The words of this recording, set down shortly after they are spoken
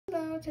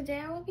today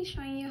I will be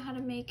showing you how to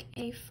make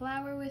a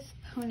flower with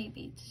pony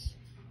beads.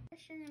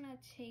 First, you're gonna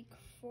take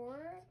 4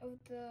 of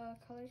the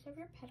colors of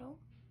your petal.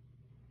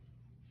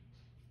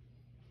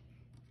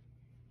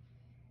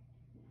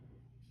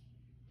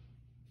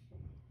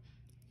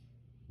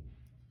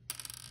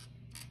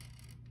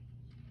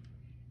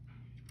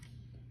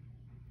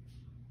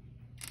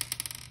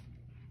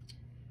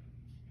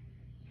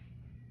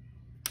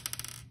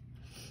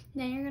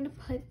 Then you're gonna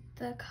put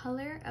the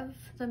color of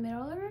the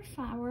middle of your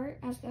flower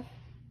as the,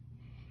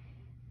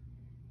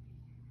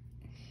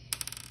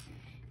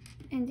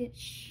 and it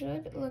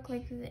should look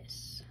like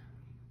this.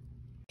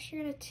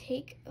 You're gonna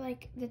take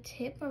like the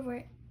tip of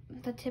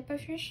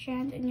your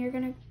strand, and you're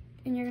gonna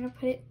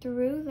put it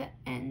through the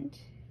end,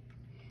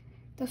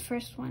 the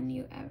first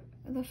pony.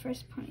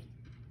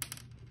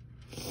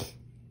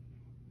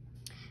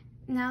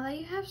 Now that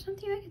you have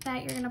something like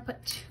that, you're gonna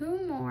put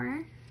 2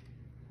 more.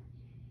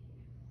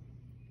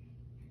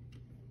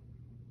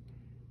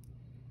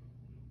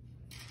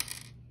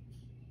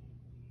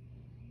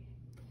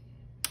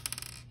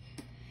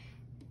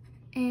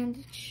 And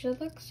it should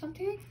look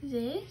something like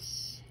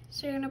this.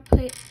 So you're gonna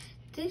put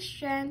this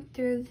strand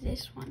through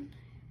this one.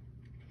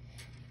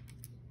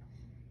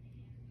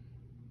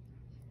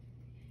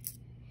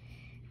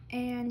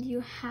 And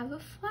you have a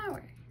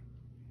flower.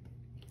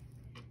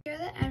 Here are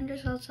the end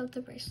results of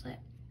the bracelet.